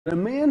A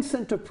man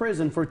sent to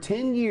prison for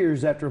 10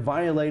 years after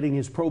violating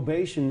his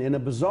probation in a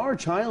bizarre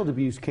child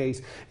abuse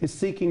case is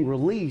seeking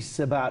release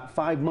about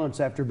 5 months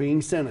after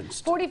being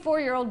sentenced.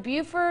 44-year-old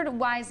Buford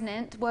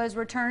Whisenant was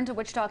returned to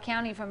Wichita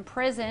County from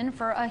prison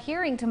for a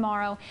hearing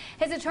tomorrow.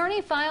 His attorney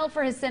filed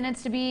for his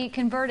sentence to be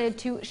converted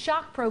to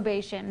shock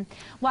probation.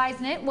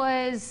 Whisenant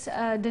was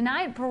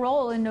denied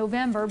parole in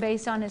November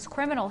based on his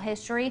criminal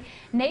history,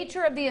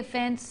 nature of the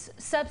offense,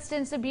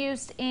 substance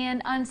abuse,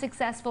 and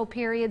unsuccessful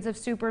periods of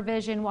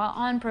supervision while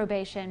on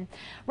probation.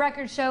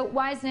 Records show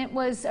Whisenant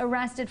was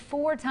arrested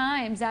 4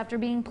 times after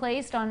being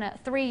placed on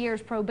 3 years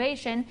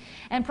probation,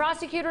 and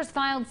prosecutors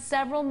filed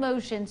several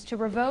motions to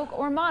revoke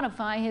or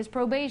modify his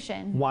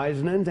probation.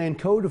 Whisenant and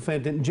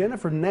co-defendant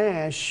Jennifer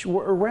Nash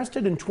were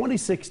arrested in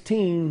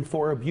 2016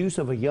 for abuse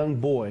of a young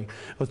boy.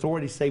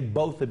 Authorities say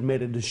both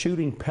admitted to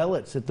shooting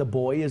pellets at the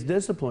boy as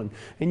discipline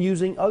and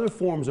using other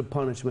forms of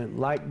punishment,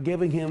 like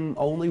giving him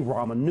only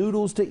ramen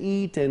noodles to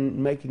eat and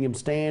making him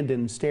stand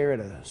and stare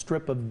at a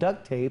strip of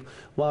duct tape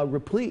while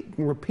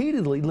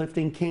repeatedly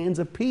lifting cans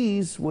of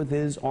peas with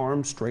his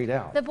arms straight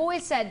out. The boy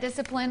said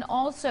discipline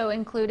also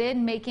included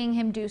making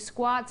him do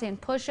squats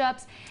and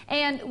push-ups,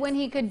 and when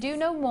he could do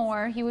no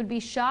more, he would be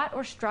shot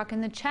or struck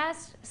in the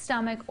chest,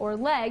 stomach, or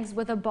legs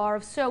with a bar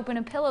of soap and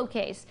a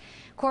pillowcase.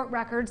 Court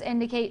records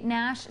indicate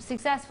Nash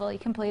successfully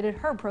completed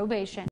her probation.